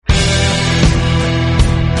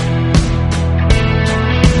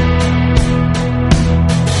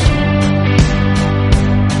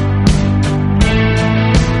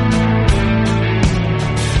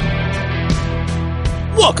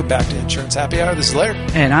Insurance Happy Hour. This is Larry.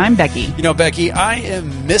 And I'm Becky. You know, Becky, I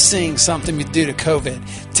am missing something due to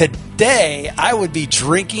COVID. Today, I would be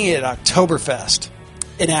drinking at Oktoberfest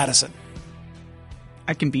in Addison.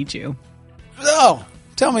 I can beat you. Oh,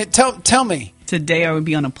 tell me. Today I would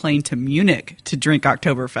be on a plane to Munich to drink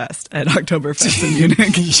Oktoberfest at Oktoberfest in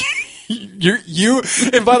Munich.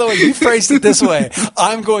 And by the way, you phrased it this way.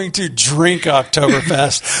 I'm going to drink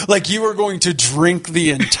Oktoberfest. Like you were going to drink the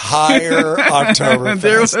entire Oktoberfest.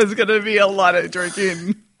 There was going to be a lot of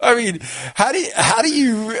drinking. I mean, how do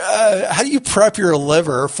you prep your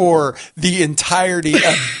liver for the entirety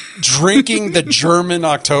of drinking the German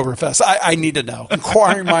Oktoberfest? I need to know.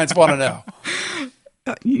 Inquiring minds want to know.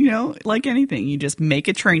 You know, like anything, you just make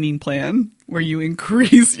a training plan where you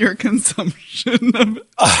increase your consumption of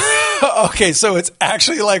Okay, so it's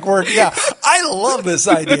actually like work. Yeah, I love this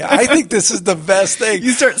idea. I think this is the best thing.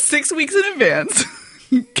 You start 6 weeks in advance.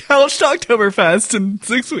 Couch to Oktoberfest in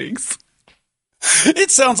 6 weeks. It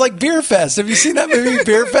sounds like Beer Fest. Have you seen that movie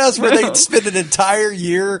Beer Fest where they spend an entire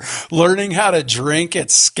year learning how to drink at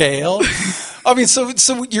scale? I mean, so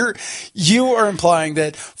you are implying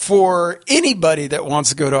that for anybody that wants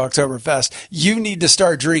to go to Oktoberfest, you need to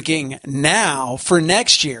start drinking now for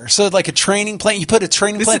next year. So like a training plan, you put a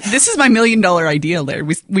training plan. This is my $1 million idea,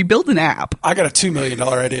 Larry. We built an app. I got a $2 million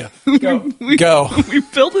idea. Go. We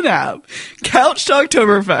built an app. Couch to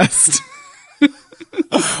Oktoberfest.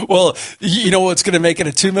 Well, you know what's going to make it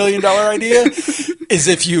a $2 million idea is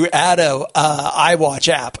if you add a iWatch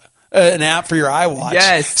app, an app for your iWatch.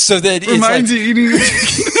 Yes. So that reminds you need to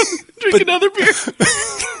drink another beer.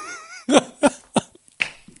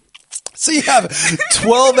 So you have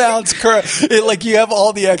 12-ounce curl, like you have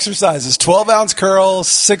all the exercises, 12-ounce curl,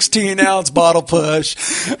 16-ounce bottle push.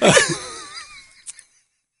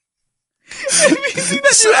 Have you seen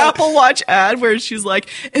that new Apple Watch ad where she's like,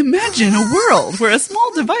 imagine a world where a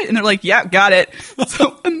small device, and they're like, yeah, got it.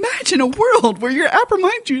 So imagine a world where your app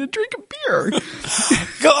reminds you to drink a beer.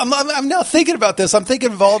 I'm now thinking about this. I'm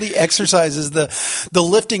thinking of all the exercises, the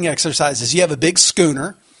lifting exercises. You have a big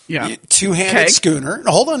schooner. Yeah. Two-handed schooner.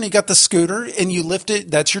 Hold on. You got the scooter and you lift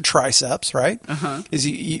it. That's your triceps, right? Uh-huh. Is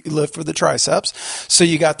you lift for the triceps. So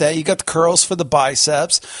you got that. You got the curls for the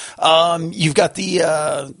biceps. You've got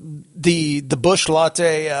the Busch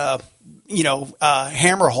Latte,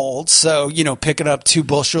 hammer hold. So, picking up 2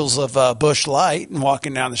 bushels of Busch Light and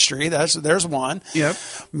walking down the street. There's one. Yep.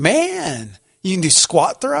 Man, you can do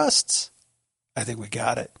squat thrusts. I think we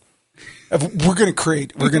got it. We're going to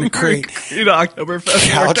create Oktoberfest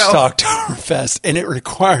Couch to Oktoberfest, and it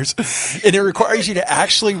requires you to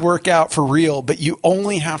actually work out for real, but you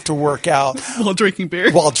only have to work out while drinking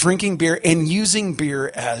beer and using beer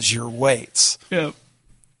as your weights. Yeah,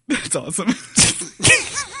 that's awesome.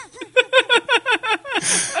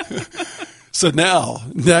 So now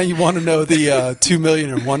you want to know the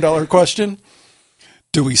 $2,001 question?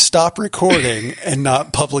 Do we stop recording and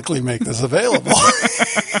not publicly make this available?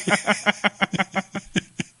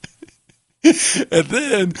 And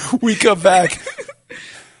then we come back.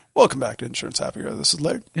 Welcome back to Insurance Happy Hour. This is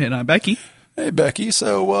Larry. And I'm Becky. Hey, Becky.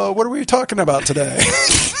 So what are we talking about today?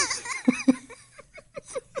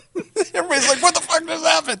 Everybody's like, what the fuck just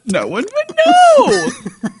happened? No one would know.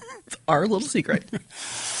 It's our little secret.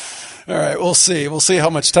 All right, we'll see. We'll see how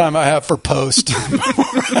much time I have for post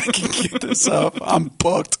before I can get this up. I'm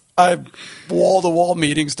booked. I have wall-to-wall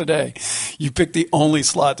meetings today. You picked the only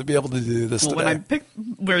slot to be able to do this today. When I picked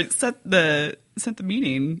where it set the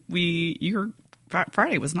meeting, your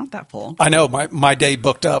Friday was not that full. I know. My day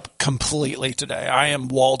booked up completely today. I am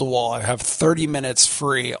wall-to-wall. I have 30 minutes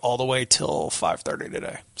free all the way till 5:30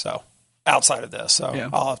 today. So outside of this, so yeah.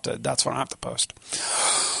 That's when I have to post.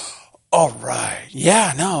 All right.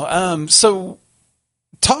 Yeah, no. So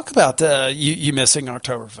talk about you missing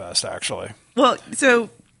Oktoberfest, actually. Well, so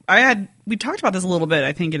we talked about this a little bit,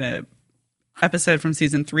 I think, in a episode from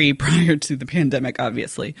season 3 prior to the pandemic,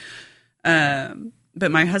 obviously. But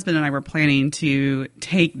my husband and I were planning to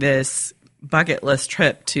take this bucket list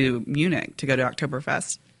trip to Munich to go to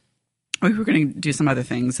Oktoberfest. We were going to do some other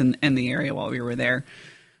things in the area while we were there.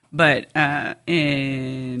 But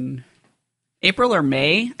in April or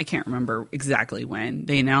May, I can't remember exactly when,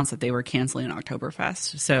 they announced that they were canceling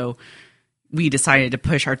Oktoberfest. So we decided to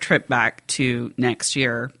push our trip back to next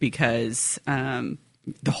year because the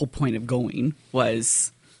whole point of going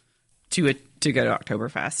was to go to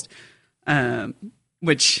Oktoberfest.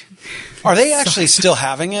 Which are they actually still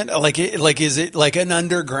having it? Like is it like an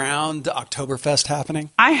underground Oktoberfest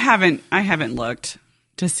happening? I haven't looked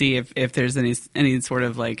to see if there's any sort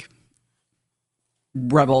of like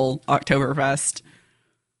rebel Oktoberfest.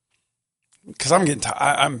 Because I'm getting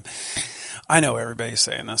I know everybody's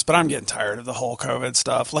saying this, but I'm getting tired of the whole COVID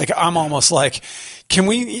stuff. Like, I'm almost like, can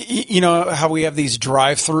we, you know, how we have these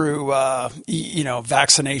drive-through,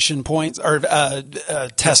 vaccination points or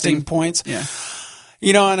testing points? Yeah.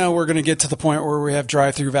 You know, I know we're going to get to the point where we have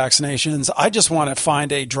drive-through vaccinations. I just want to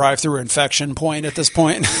find a drive-through infection point at this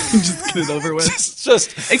point. Just get it over with.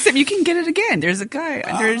 just Except you can get it again. There's a guy.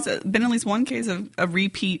 There's been at least one case of a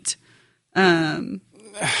repeat. The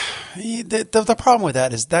problem with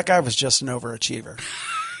that is that guy was just an overachiever.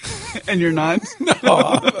 And you're not?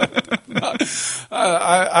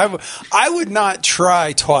 I would not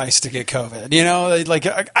try twice to get COVID. You know, like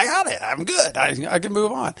I got it. I'm good. I can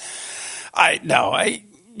move on. I know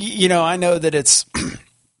that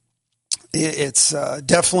it's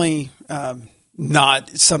definitely not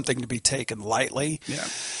something to be taken lightly. Yeah.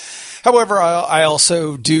 However, I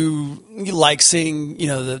also do like seeing, you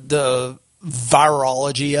know, the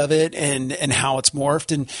virology of it and how it's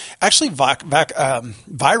morphed. And actually,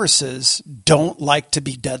 viruses don't like to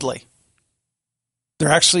be deadly. They're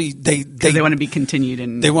actually they want to be continued,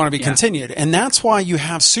 and they want to be continued, and that's why you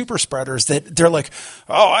have super spreaders that they're like,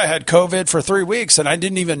 oh, I had COVID for 3 weeks and I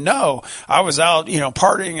didn't even know. I was out, you know,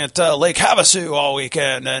 partying at Lake Havasu all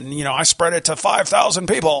weekend, and you know, I spread it to 5,000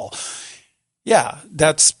 people. Yeah,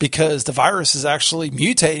 that's because the virus is actually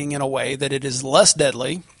mutating in a way that it is less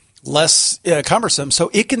deadly, less cumbersome, so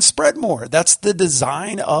it can spread more. That's the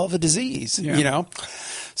design of a disease, you know.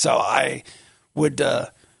 So I would.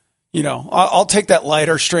 You know, I'll take that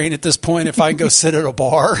lighter strain at this point if I can go sit at a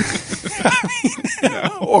bar,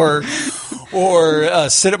 or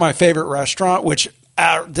sit at my favorite restaurant. Which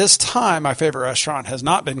at this time, my favorite restaurant has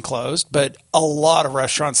not been closed, but a lot of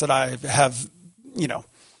restaurants that I have, you know,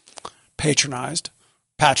 patronized,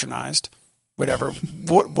 whatever,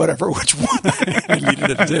 which one I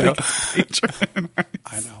needed to do.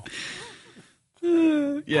 I know.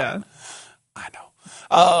 Yeah, I know.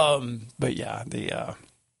 But yeah,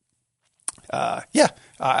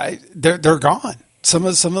 they're gone. Some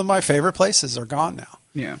of my favorite places are gone now.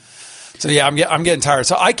 Yeah. So yeah, I'm getting tired.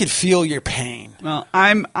 So I could feel your pain. Well,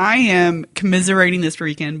 I am commiserating this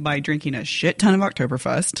weekend by drinking a shit ton of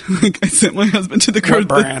Oktoberfest. Like I sent my husband to the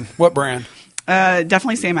What brand?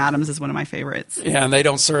 Definitely Sam Adams is one of my favorites. Yeah, and they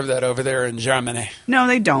don't serve that over there in Germany. No,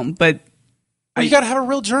 they don't. But you got to have a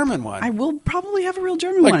real German one. I will probably have a real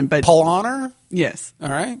German one. But Paulaner? Yes. All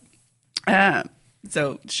right.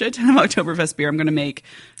 So, shit ton of Oktoberfest beer. I'm going to make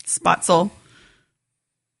Spatzel.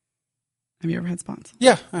 Have you ever had Spatzel?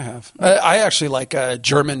 Yeah, I have. I actually like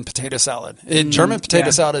German potato salad. German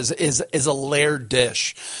potato salad is a layered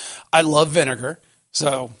dish. I love vinegar,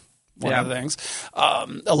 so one of the things. I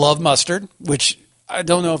love mustard, which I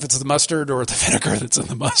don't know if it's the mustard or the vinegar that's in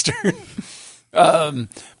the mustard.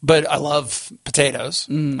 But I love potatoes.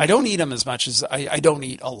 I don't eat them as much as I don't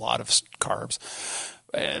eat a lot of carbs.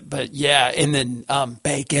 But yeah, and then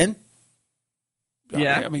bacon.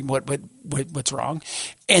 Yeah, I mean, what's wrong?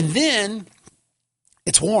 And then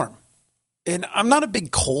it's warm, and I'm not a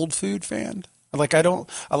big cold food fan. I like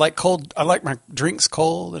cold. I like my drinks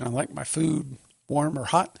cold, and I like my food warm or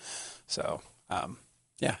hot. So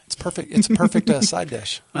yeah, it's perfect. It's a perfect side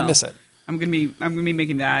dish. I miss it. I'm gonna be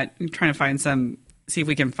making that. I'm trying to see if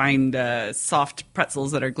we can find soft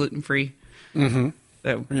pretzels that are gluten free. Mm-hmm.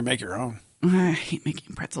 So or you make your own. I hate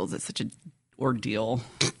making pretzels. It's such an ordeal.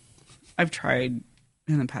 I've tried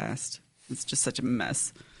in the past. It's just such a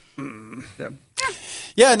mess. So,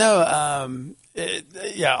 yeah, no.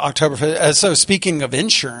 Oktoberfest. So speaking of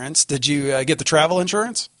insurance, did you get the travel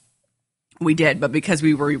insurance? We did, but because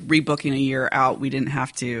we were rebooking a year out, we didn't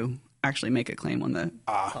have to actually make a claim on the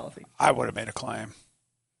policy. I would have made a claim.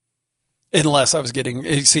 Unless I was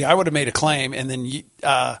getting... See, I would have made a claim and then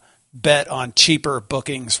bet on cheaper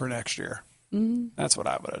bookings for next year. Mm-hmm. That's what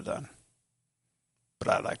I would have done. But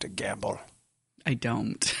I like to gamble. I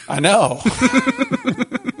don't. I know.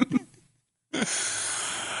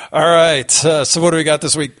 All right. So what do we got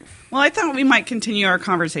this week? Well, I thought we might continue our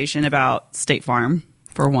conversation about State Farm,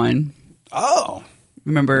 for one. Oh.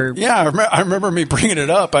 Remember? Yeah, I remember me bringing it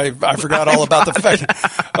up. I forgot all about the fact.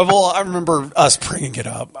 Well, I remember us bringing it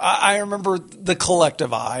up. I remember the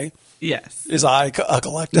collective I. Yes. Is I a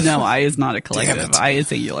collective? No, I is not a collective. I is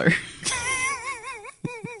singular.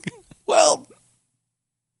 Well,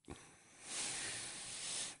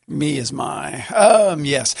 me is my.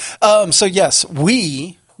 Yes. So yes,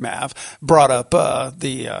 we, Mav, brought up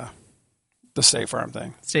the State Farm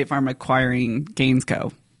thing. State Farm acquiring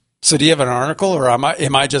Gainsco. So do you have an article, or am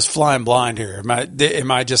I just flying blind here?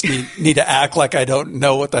 Am I just need to act like I don't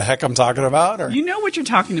know what the heck I'm talking about? Or? You know what you're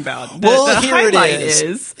talking about. The here highlight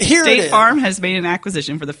is State Farm has made an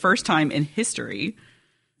acquisition for the first time in history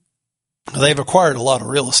They've acquired a lot of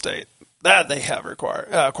real estate. That they have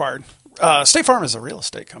acquired. State Farm is a real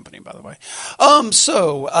estate company, by the way.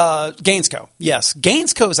 Gainsco. Yes,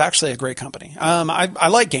 Gainsco is actually a great company. I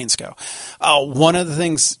like Gainsco. One of the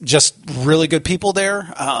things, just really good people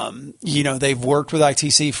there. They've worked with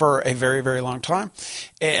ITC for a very, very long time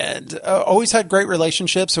and always had great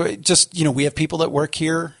relationships. So we have people that work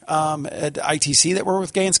here at ITC that were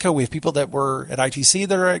with Gainsco. We have people that were at ITC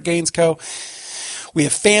that are at Gainsco. We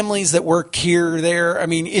have families that work here or there. I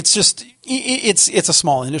mean, it's a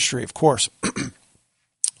small industry, of course.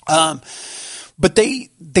 But they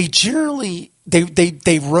generally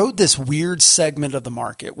rode this weird segment of the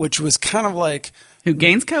market, which was kind of like who,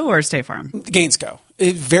 Gainsco or State Farm? Gainsco.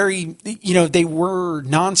 They were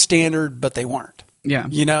non-standard, but they weren't.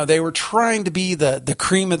 Yeah. They were trying to be the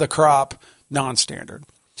cream of the crop, non-standard.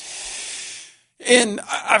 And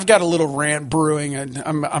I've got a little rant brewing, and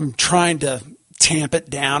I'm trying to tamp it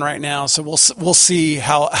down right now, so we'll see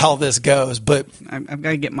how this goes. But I've got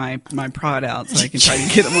to get my prod out so I can try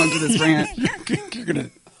to get them onto this rant.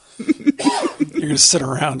 You're gonna sit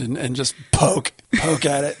around and just poke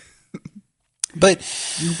at it.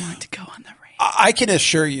 But you want to go on the rant. I can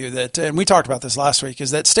assure you that, and we talked about this last week, is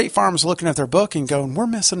that State Farm's looking at their book and going, "We're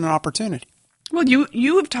missing an opportunity." Well,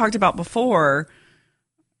 you have talked about before.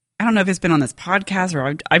 I don't know if it's been on this podcast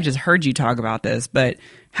or I've just heard you talk about this, but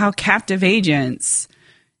how captive agents,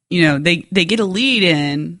 they get a lead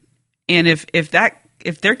in, and if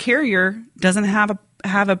their carrier doesn't have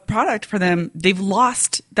a product for them, they've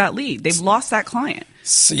lost that lead. They've lost that client.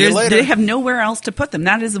 See you later. They have nowhere else to put them.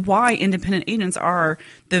 That is why independent agents are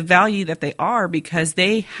the value that they are, because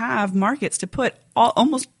they have markets to put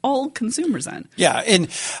almost all consumers in. Yeah, and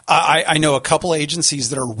I know a couple agencies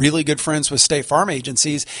that are really good friends with State Farm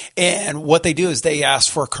agencies, and what they do is they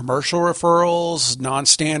ask for commercial referrals,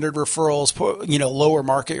 non-standard referrals, lower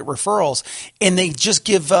market referrals, and they just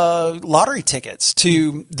give lottery tickets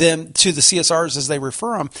to them, to the CSRs as they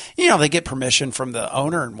refer them. They get permission from the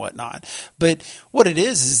owner and whatnot. But what it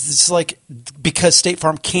is it's like, because State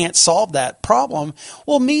Farm can't solve that problem,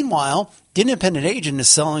 well, meanwhile, the independent agent is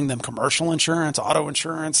selling them commercial insurance, auto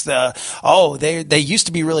insurance. They used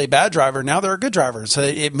to be really a bad driver. Now they're a good driver. So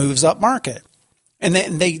it moves up market. And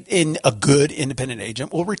then a good independent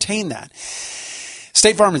agent will retain that.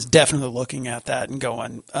 State Farm is definitely looking at that and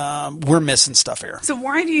going, we're missing stuff here. So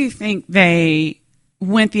why do you think they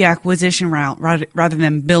went the acquisition route rather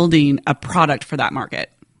than building a product for that market?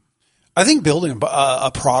 I think building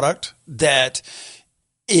a product that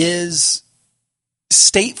is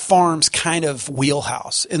State Farm's kind of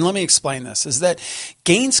wheelhouse. And let me explain this, is that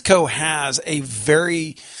Gainsco has a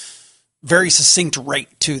very, very succinct rate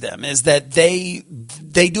to them, is that they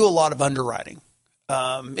do a lot of underwriting.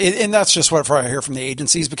 And that's just what I hear from the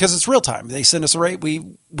agencies, because it's real time. They send us a rate,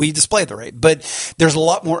 we display the rate, but there's a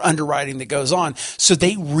lot more underwriting that goes on. So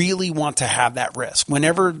they really want to have that risk.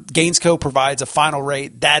 Whenever Gainsco provides a final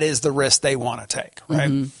rate, that is the risk they want to take, right?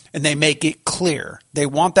 Mm-hmm. And they make it clear. They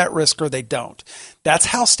want that risk or they don't. That's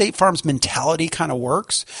how State Farm's mentality kind of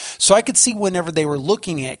works. So I could see whenever they were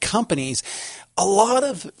looking at companies, a lot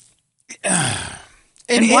of...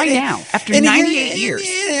 And why now? After 98 years.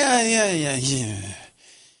 Yeah.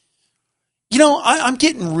 I'm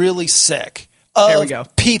getting really sick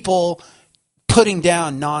of people putting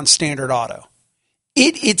down non-standard auto.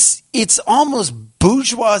 It's almost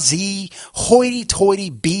bourgeoisie,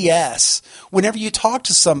 hoity-toity BS. Whenever you talk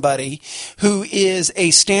to somebody who is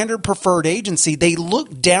a standard preferred agency, they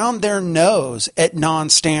look down their nose at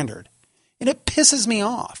non-standard. And it pisses me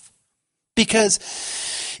off. Because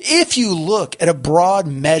if you look at a broad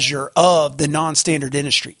measure of the non-standard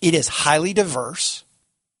industry, it is highly diverse.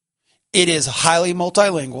 It is highly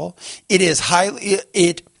multilingual. I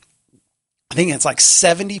think it's like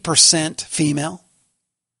 70% female.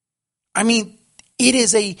 I mean, it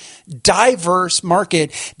is a diverse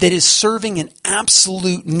market that is serving an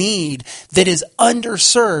absolute need that is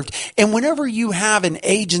underserved. And whenever you have an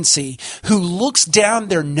agency who looks down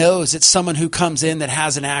their nose at someone who comes in that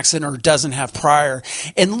has an accident or doesn't have prior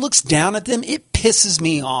and looks down at them, it pisses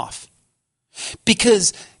me off.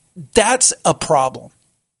 Because that's a problem.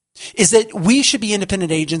 Is that we should be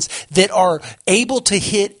independent agents that are able to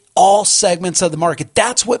hit all segments of the market.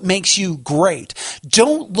 That's what makes you great.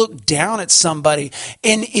 Don't look down at somebody.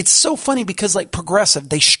 And it's so funny because like Progressive,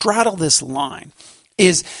 they straddle this line,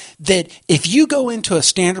 is that if you go into a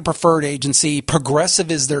standard preferred agency,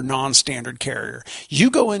 Progressive is their non-standard carrier.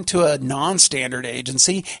 You go into a non-standard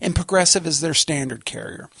agency and Progressive is their standard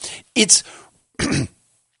carrier. It's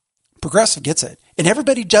Progressive gets it. And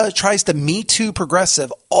everybody tries to Me Too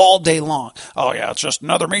Progressive all day long. Oh, yeah, it's just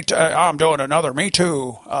another Me Too. I'm doing another Me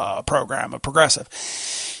Too program of Progressive.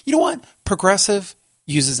 You know what? Progressive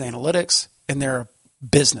uses analytics in their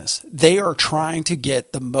business. They are trying to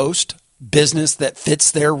get the most business that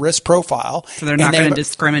fits their risk profile. So they're not going to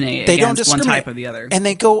discriminate against one type or the other. And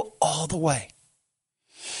they go all the way.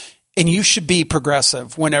 And you should be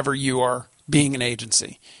progressive whenever you are being an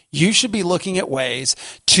agency. You should be looking at ways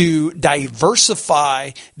to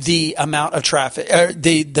diversify the amount of traffic,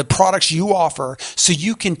 the products you offer, so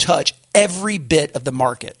you can touch every bit of the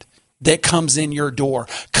market that comes in your door,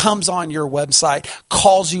 comes on your website,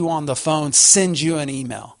 calls you on the phone, sends you an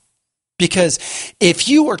email. Because if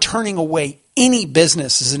you are turning away any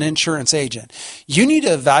business as an insurance agent, you need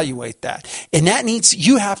to evaluate that. And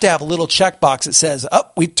you have to have a little checkbox that says, oh,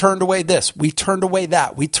 we've turned away this, we've turned away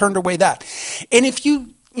that, we turned away that. And if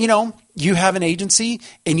you have an agency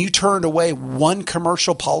and you turned away one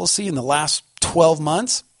commercial policy in the last 12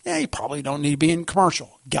 months, you probably don't need to be in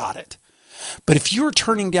commercial. Got it. But if you're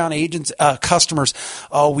turning down customers,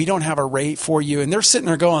 oh, we don't have a rate for you. And they're sitting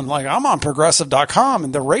there going like, I'm on progressive.com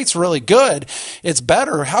and the rate's really good. It's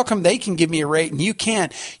better. How come they can give me a rate and you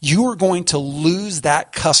can't? You are going to lose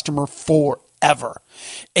that customer forever.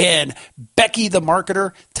 And Becky, the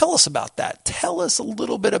marketer, tell us about that. Tell us a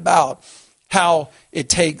little bit about how it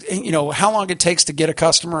takes, how long it takes to get a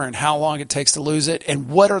customer and how long it takes to lose it, and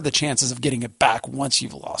what are the chances of getting it back once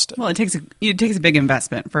you've lost it? Well, it takes a big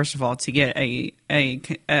investment, first of all, to get a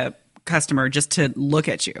customer just to look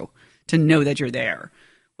at you, to know that you're there.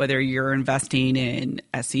 Whether you're investing in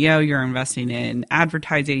SEO, you're investing in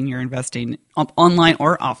advertising, you're investing online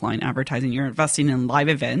or offline advertising, you're investing in live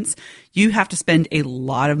events, you have to spend a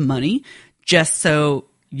lot of money just so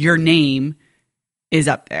your name is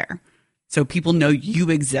up there. So people know you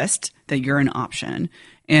exist, that you're an option.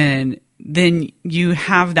 And then you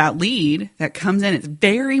have that lead that comes in. It's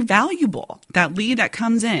very valuable, that lead that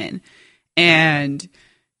comes in. And,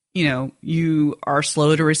 you are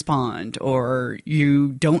slow to respond or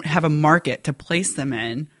you don't have a market to place them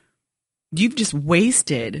in. You've just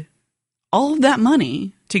wasted all of that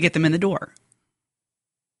money to get them in the door.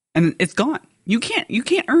 And it's gone. You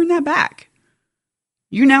can't earn that back.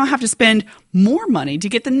 You now have to spend more money to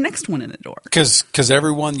get the next one in the door. Because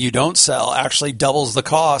every one you don't sell actually doubles the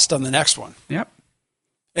cost on the next one. Yep.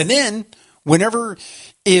 And then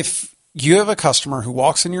if you have a customer who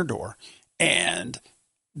walks in your door and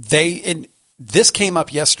this came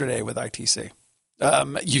up yesterday with ITC.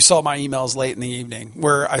 You saw my emails late in the evening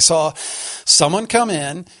where I saw someone come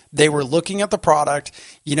in, they were looking at the product,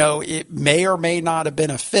 it may or may not have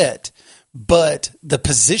been a fit, but the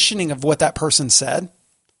positioning of what that person said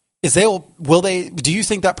is do you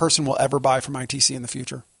think that person will ever buy from ITC in the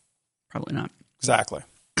future? Probably not. Exactly.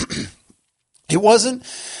 It wasn't,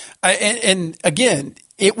 and again,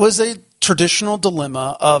 it was a traditional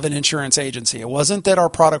dilemma of an insurance agency. It wasn't that our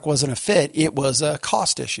product wasn't a fit. It was a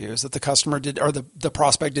cost issue. It was that the customer the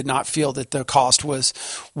prospect did not feel that the cost was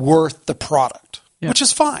worth the product, which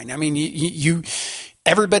is fine. I mean,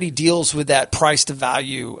 everybody deals with that price to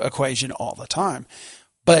value equation all the time,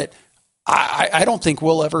 but I don't think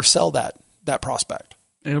we'll ever sell that prospect.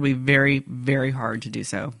 It'll be very, very hard to do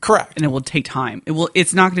so. Correct. And it will take time.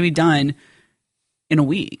 It's not going to be done in a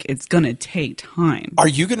week. It's going to take time. Are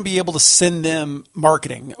you going to be able to send them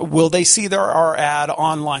marketing? Will they see our ad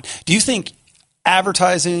online? Do you think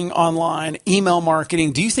advertising online, email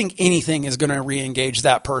marketing, do you think anything is going to re-engage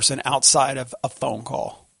that person outside of a phone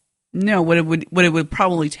call? No, what it would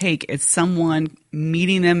probably take is someone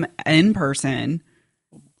meeting them in person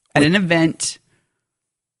at an event,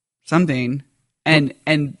 something,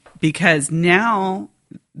 and because now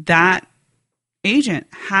that agent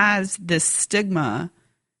has this stigma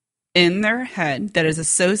in their head that is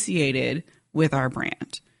associated with our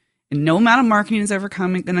brand. And no amount of marketing is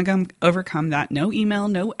going to overcome that. No email,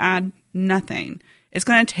 no ad, nothing. It's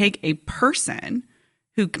going to take a person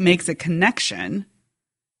who makes a connection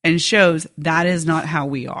and shows that is not how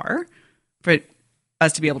we are for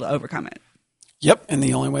us to be able to overcome it. Yep. And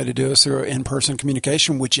the only way to do it is through in-person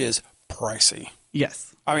communication, which is pricey.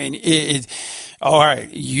 Yes. I mean, all right,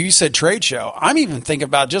 you said trade show. I'm even thinking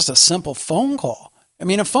about just a simple phone call. I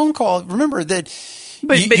mean, a phone call, remember that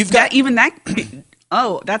you've got... I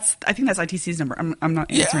think that's ITC's number. I'm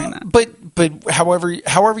not answering that. But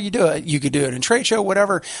however you do it, you could do it in trade show,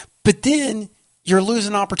 whatever. But then you're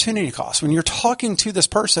losing opportunity costs. When you're talking to this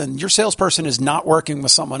person, your salesperson is not working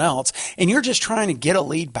with someone else, and you're just trying to get a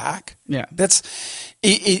lead back. Yeah.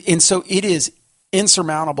 And so it is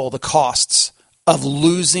insurmountable, the costs of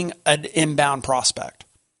losing an inbound prospect.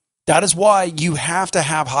 That is why you have to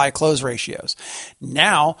have high close ratios.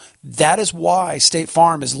 Now, that is why State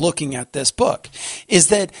Farm is looking at this book, is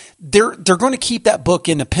that they're going to keep that book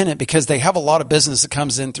independent because they have a lot of business that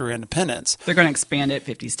comes in through independence. They're going to expand it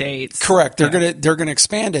 50 states. Correct. They're going to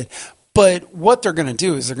expand it. But what they're going to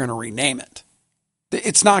do is they're going to rename it.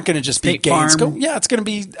 It's not going to just be Gainesco. Yeah, it's going to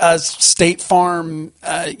be State Farm.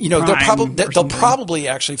 They'll probably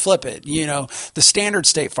actually flip it. The standard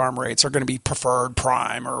State Farm rates are going to be preferred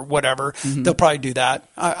prime or whatever. Mm-hmm. They'll probably do that.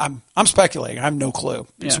 I'm speculating. I have no clue.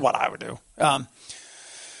 It's what I would do.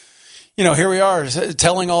 Here we are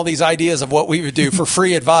telling all these ideas of what we would do for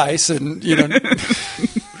free advice, and should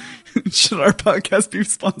our podcast be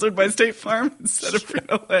sponsored by State Farm instead of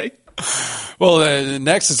Frito-Lay? Well,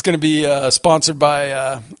 next it's going to be sponsored by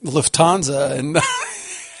Lufthansa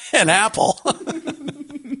and Apple.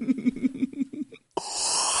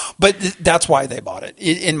 But that's why they bought it,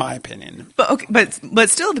 in my opinion. But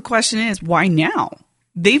still, the question is, why now?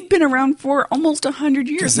 They've been around for almost 100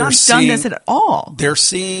 years, not done this at all. They're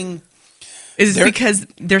seeing... Is it because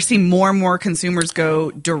they're seeing more and more consumers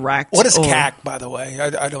go direct? What is CAC, by the way?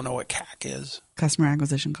 I don't know what CAC is. Customer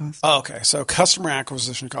acquisition cost. Oh, okay. So customer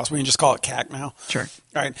acquisition cost. We can just call it CAC now. Sure.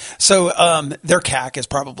 All right. So their CAC is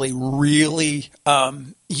probably really,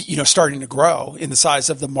 starting to grow in the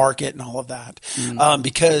size of the market and all of that,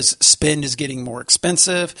 because spend is getting more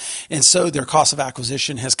expensive, and so their cost of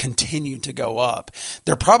acquisition has continued to go up.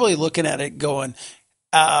 They're probably looking at it going,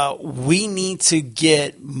 we need to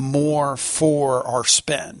get more for our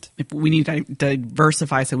spend. We need to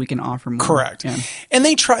diversify so we can offer more. Correct. Yeah. And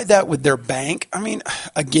they tried that with their bank. I mean,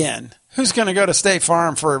 again, who's going to go to State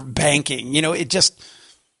Farm for banking?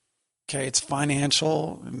 It's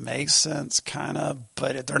financial. It makes sense, kind of,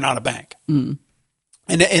 but they're not a bank. Mm.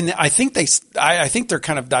 And I think they're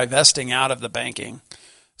kind of divesting out of the banking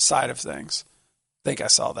side of things. I think I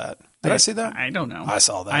saw that. Did I see that? I don't know. I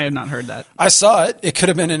saw that. I have not heard that. I saw it. It could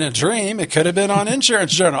have been in a dream. It could have been on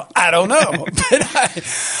Insurance Journal. I don't know.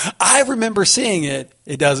 But I remember seeing it.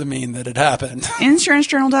 It doesn't mean that it happened.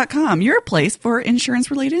 InsuranceJournal.com, your place for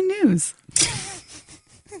insurance-related news.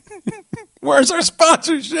 Where's our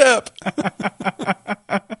sponsorship?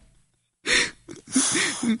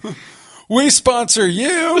 We sponsor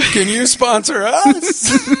you. Can you sponsor us?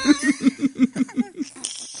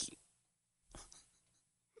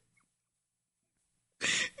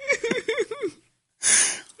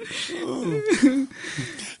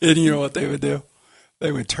 And you know what they would do?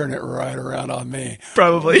 They would turn it right around on me.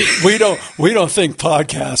 Probably. We don't think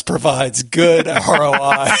podcast provides good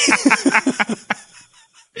ROI.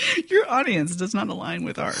 Your audience does not align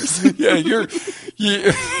with ours. Yeah,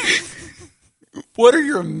 what are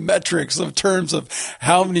your metrics in terms of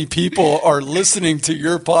how many people are listening to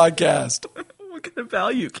your podcast? What kind of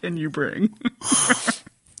value can you bring?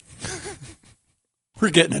 We're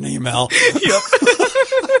getting an email. Yep.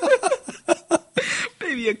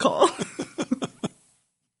 Maybe a call.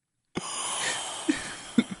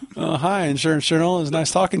 Hi, Insurance Journal. It was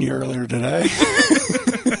nice talking to you earlier today.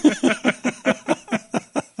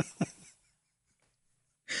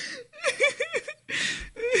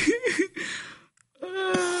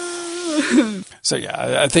 So,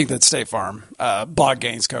 yeah, I think that State Farm bought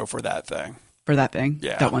Gainesco for that thing. For that thing?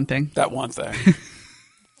 Yeah. That one thing? That one thing.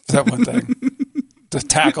 That one thing. To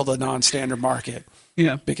tackle the non-standard market.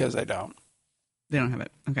 Yeah. Because they don't. They don't have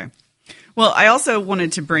it. Okay. Well, I also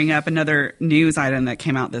wanted to bring up another news item that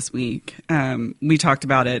came out this week. We talked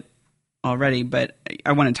about it already, but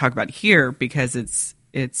I want to talk about it here because it's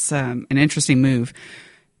an interesting move.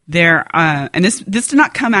 And this did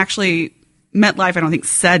not come actually. MetLife, I don't think,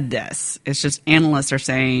 said this. It's just analysts are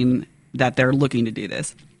saying that they're looking to do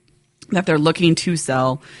this, that they're looking to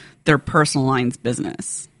sell their personal lines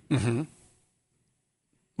business. Mm-hmm.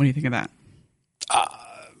 What do you think of that?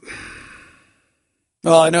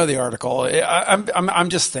 Well, I know the article. I'm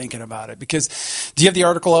just thinking about it because do you have the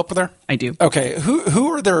article up there? I do. Okay.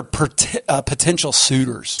 Who are their potential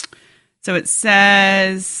suitors? So it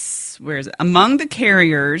says, where is it? Among the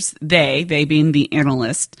carriers, they being the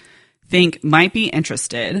analyst, think might be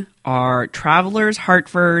interested are Travelers,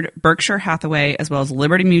 Hartford, Berkshire Hathaway, as well as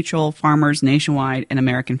Liberty Mutual, Farmers, Nationwide, and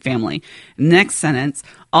American Family. Next sentence,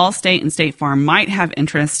 Allstate and State Farm might have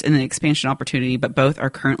interest in the expansion opportunity, but both are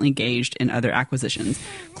currently engaged in other acquisitions.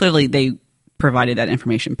 Clearly, they provided that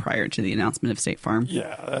information prior to the announcement of State Farm.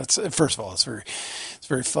 Yeah, that's first of all, it's very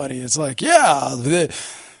funny. It's like, yeah, of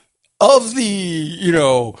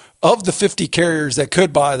the 50 carriers that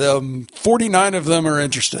could buy them, 49 of them are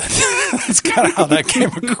interested. That's kind of how that came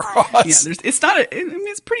across. Yeah, it's a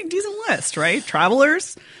pretty decent list, right?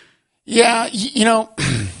 Travelers. Yeah,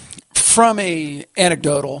 from a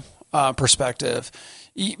anecdotal perspective,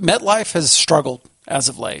 MetLife has struggled as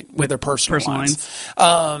of late with their personal lines.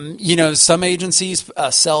 Some agencies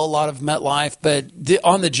sell a lot of MetLife, but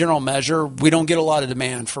on the general measure, we don't get a lot of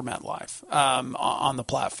demand for MetLife on the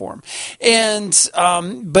platform. And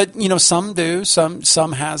but some do,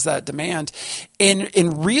 some has that demand,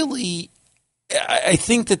 and really, I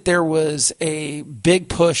think that there was a big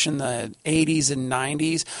push in the 80s and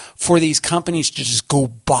 90s for these companies to just go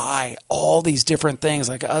buy all these different things,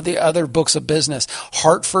 like other books of business.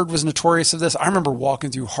 Hartford was notorious of this. I remember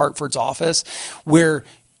walking through Hartford's office where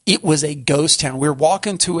it was a ghost town. We were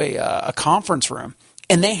walking to a conference room,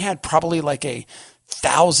 and they had probably like a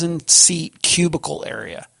 1,000-seat cubicle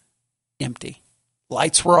area empty.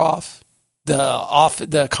 Lights were off.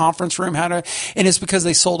 The conference room and it's because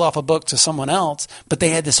they sold off a book to someone else, but they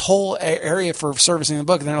had this whole area for servicing the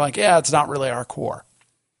book, and they're like, yeah, it's not really our core.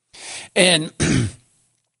 And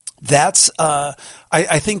that's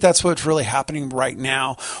I think that's what's really happening right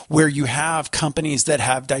now, where you have companies that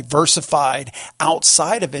have diversified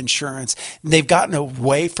outside of insurance. They've gotten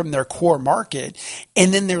away from their core market,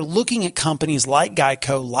 and then they're looking at companies like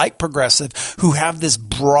Geico, like Progressive, who have this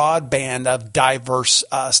broad band of diverse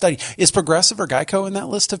study. Is Progressive or Geico in that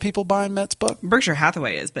list of people buying Met's book? Berkshire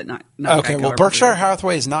Hathaway is, but not okay. Geico. Well, Berkshire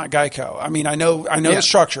Hathaway is not Geico. I mean, I know the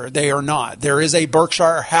structure. They are not. There is a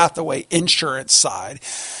Berkshire Hathaway insurance side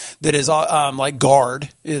that is like Guard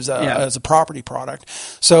is as a property product.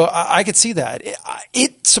 So I could see that.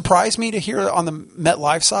 It surprised me to hear on the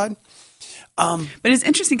MetLife side. But it's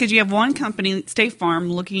interesting because you have one company, State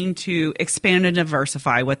Farm, looking to expand and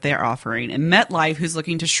diversify what they're offering, and MetLife, who's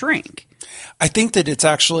looking to shrink. I think that it's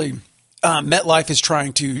actually MetLife is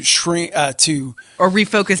trying to shrink or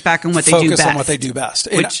refocus back on what they do best. Focus on what they do best.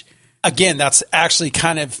 Which, again, that's actually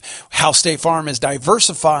kind of how State Farm is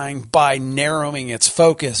diversifying by narrowing its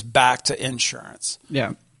focus back to insurance.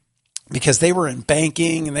 Yeah. Because they were in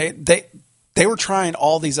banking and they were trying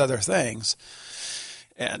all these other things.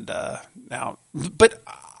 And now, but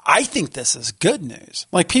I think this is good news.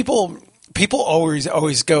 Like people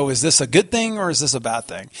always go, is this a good thing or is this a bad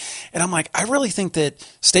thing? And I'm like, I really think that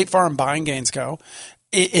State Farm buying Gainsco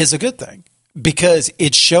is a good thing, because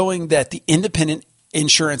it's showing that the independent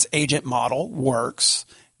insurance agent model works.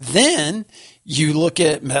 Then you look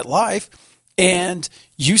at MetLife and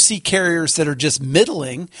you see carriers that are just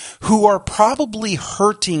middling, who are probably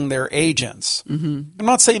hurting their agents. Mm-hmm. I'm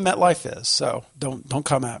not saying MetLife is, so don't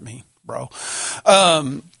come at me, bro.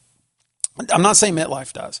 I'm not saying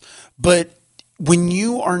MetLife does, but when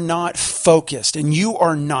you are not focused and you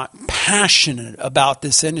are not passionate about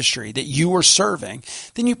this industry that you are serving,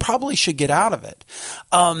 then you probably should get out of it.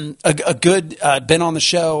 A good been on the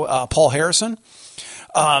show, Paul Harrison.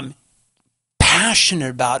 Passionate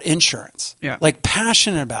about insurance, like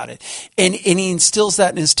passionate about it. And he instills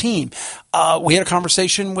that in his team. We had a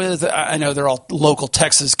conversation with, I know they're all local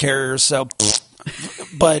Texas carriers, so,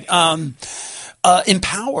 but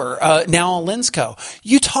Empower, now on Linsco.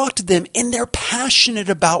 You talk to them and they're passionate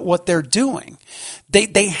about what they're doing.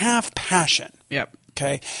 They have passion. Yep.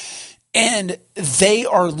 Okay. And they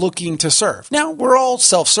are looking to serve. Now, we're all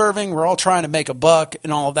self-serving. We're all trying to make a buck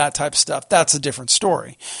and all of that type of stuff. That's a different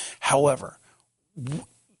story. However,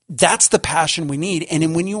 that's the passion we need.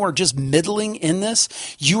 And when you are just middling in this,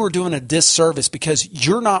 you are doing a disservice, because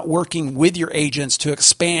you're not working with your agents to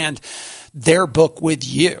expand their book with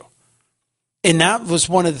you. And that was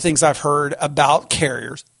one of the things I've heard about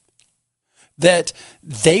carriers, that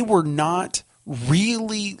they were not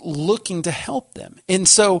really looking to help them. And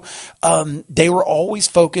so they were always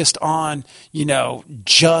focused on,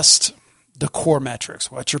 just the core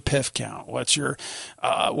metrics. What's your PIF count? What's your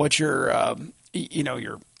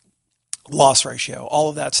your loss ratio, all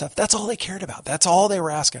of that stuff. That's all they cared about. That's all they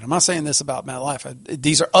were asking. I'm not saying this about MetLife.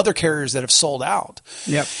 These are other carriers that have sold out.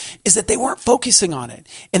 Yep. Is that they weren't focusing on it,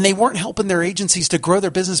 and they weren't helping their agencies to grow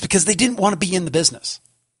their business because they didn't want to be in the business.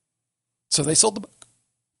 So they sold the book.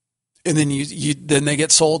 And then then they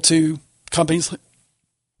get sold to companies,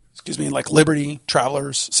 like Liberty,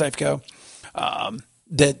 Travelers, Safeco,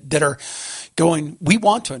 that are going, we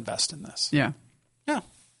want to invest in this. Yeah. Yeah.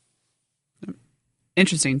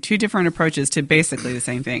 Interesting. Two different approaches to basically the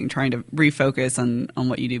same thing, trying to refocus on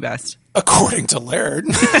what you do best. According to Laird.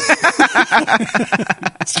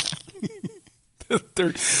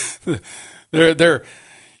 they're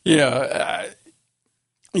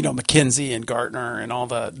McKinsey and Gartner and all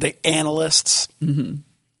the analysts. Mm-hmm.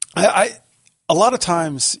 A lot of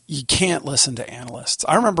times you can't listen to analysts.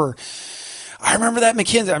 I remember that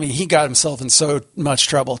McKinsey. I mean, he got himself in so much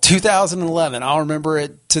trouble. 2011. I'll remember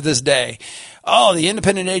it to this day. Oh, the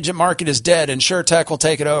independent agent market is dead. InsurTech will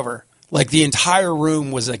take it over. Like the entire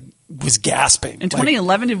room was gasping. In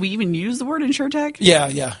 2011, did we even use the word insurtech?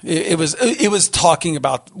 Yeah. It was talking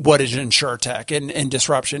about what is insurtech and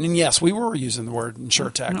disruption. And yes, we were using the word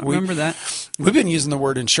insurtech. I don't remember that. We've been using the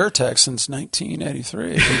word insurtech since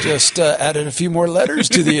 1983. We just added a few more letters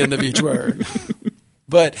to the end of each word.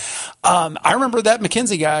 But I remember that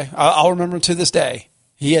McKinsey guy. I'll remember him to this day.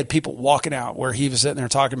 He had people walking out where he was sitting there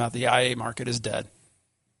talking about the IA market is dead.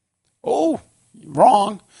 Oh,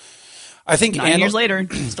 wrong. I think 9 years later,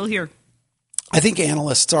 still here. I think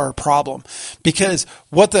analysts are a problem because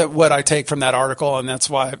what I take from that article, and that's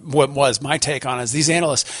what was my take on it, is these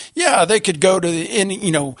analysts, yeah, they could go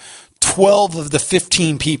to 12 of the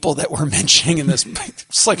 15 people that we're mentioning in this.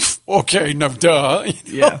 It's like, okay, no, duh.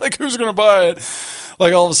 Like who's going to buy it?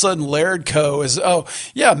 Like all of a sudden Laird Co. is,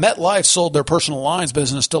 MetLife sold their personal lines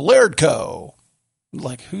business to Laird Co.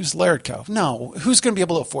 Like who's Laird Co.? No, who's going to be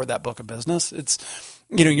able to afford that book of business? It's,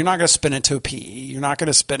 you're not going to spin it to a PE. You're not going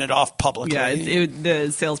to spin it off publicly. Yeah,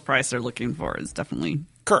 the sales price they're looking for is definitely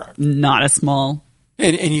correct. Not a small.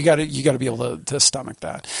 And you got to be able to stomach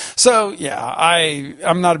that. So yeah,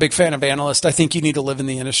 I'm not a big fan of analysts. I think you need to live in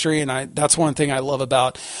the industry, and that's one thing I love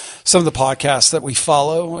about some of the podcasts that we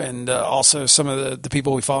follow, and also some of the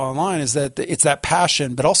people we follow online, is that it's that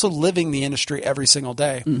passion, but also living the industry every single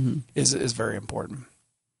day is very important.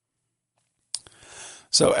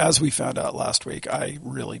 So as we found out last week, I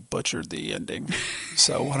really butchered the ending.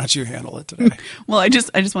 So why don't you handle it today? Well, I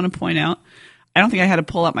just want to point out, I don't think I had to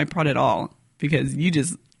pull out my prod at all because you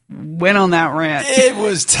just went on that rant. It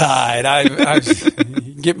was tied. I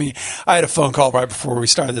had a phone call right before we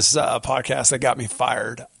started this podcast that got me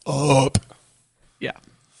fired up. Yeah.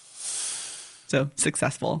 So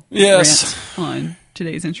successful. Yes. Rant on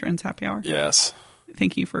today's Insurance Happy Hour. Yes.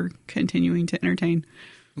 Thank you for continuing to entertain.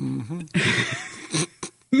 Mm-hmm.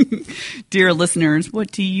 Dear listeners, what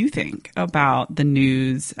do you think about the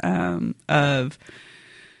news of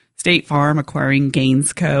State Farm acquiring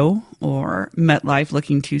Gainsco or MetLife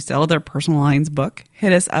looking to sell their personal lines book?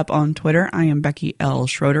 Hit us up on Twitter. I am Becky L.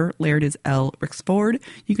 Schroeder. Laird is L. Rixford.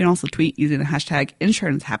 You can also tweet using the hashtag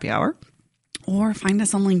Insurance Happy Hour or find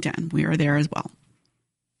us on LinkedIn. We are there as well.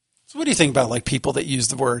 So what do you think about like people that use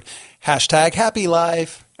the word hashtag happy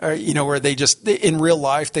life, or, where they just in real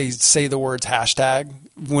life, they say the words hashtag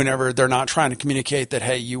whenever they're not trying to communicate that,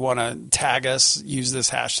 hey, you want to tag us, use this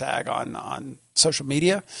hashtag on social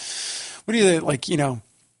media. What do you like,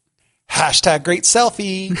 hashtag great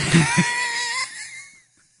selfie.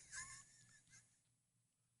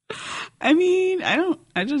 I mean,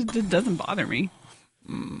 it doesn't bother me.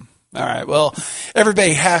 All right. Well,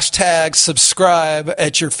 everybody hashtag subscribe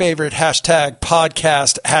at your favorite hashtag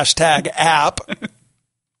podcast hashtag app.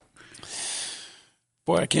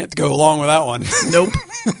 Boy, I can't go along with that one. Nope.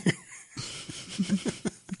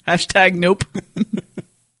 Hashtag nope.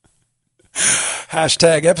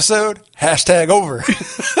 Hashtag episode, hashtag over.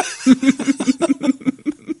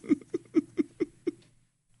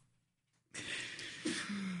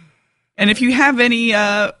 And if you have any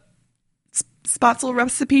Spotzel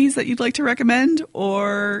recipes that you'd like to recommend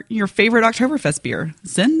or your favorite Oktoberfest beer,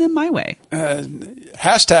 send them my way.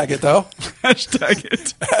 Hashtag it, though. Hashtag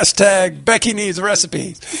it. Hashtag Becky needs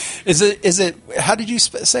recipes. Is it, how did you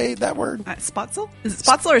say that word? Spotzel? Is it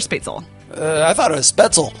Spotzel or Spatzel? I thought it was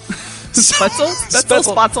Spetzel. Spetzel?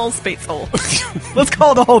 Spetzel, Spotzel, Spatzel. Let's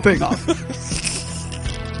call the whole thing off.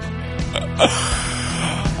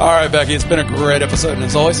 All right, Becky, it's been a great episode, and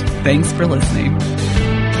as always, thanks for listening.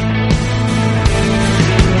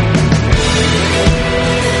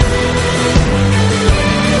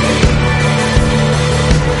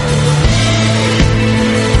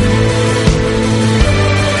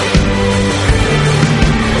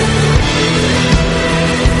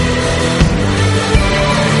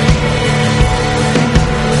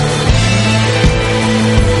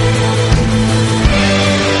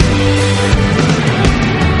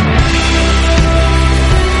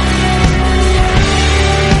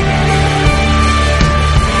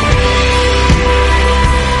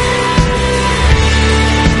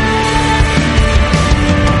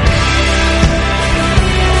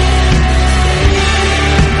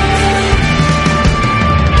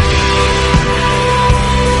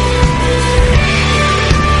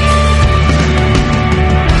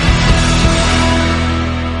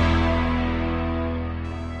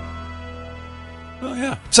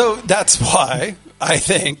 So that's why I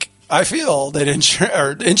feel that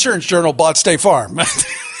Insurance Journal bought State Farm.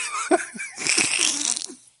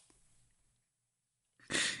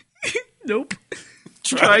 Nope.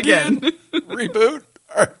 Try again. Reboot.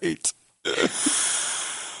 All right.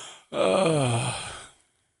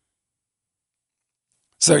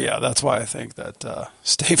 So yeah, that's why I think that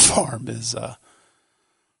State Farm is.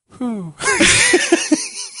 Whew.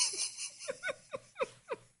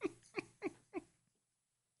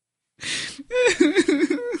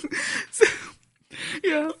 So,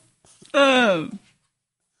 yeah.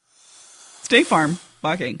 State Farm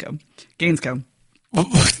bought Gainesco. Who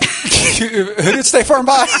did State Farm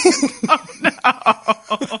buy? Oh, no.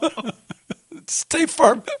 State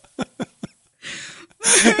Farm.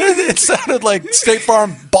 It sounded like State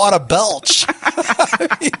Farm bought a belch.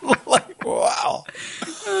 I mean, like, wow.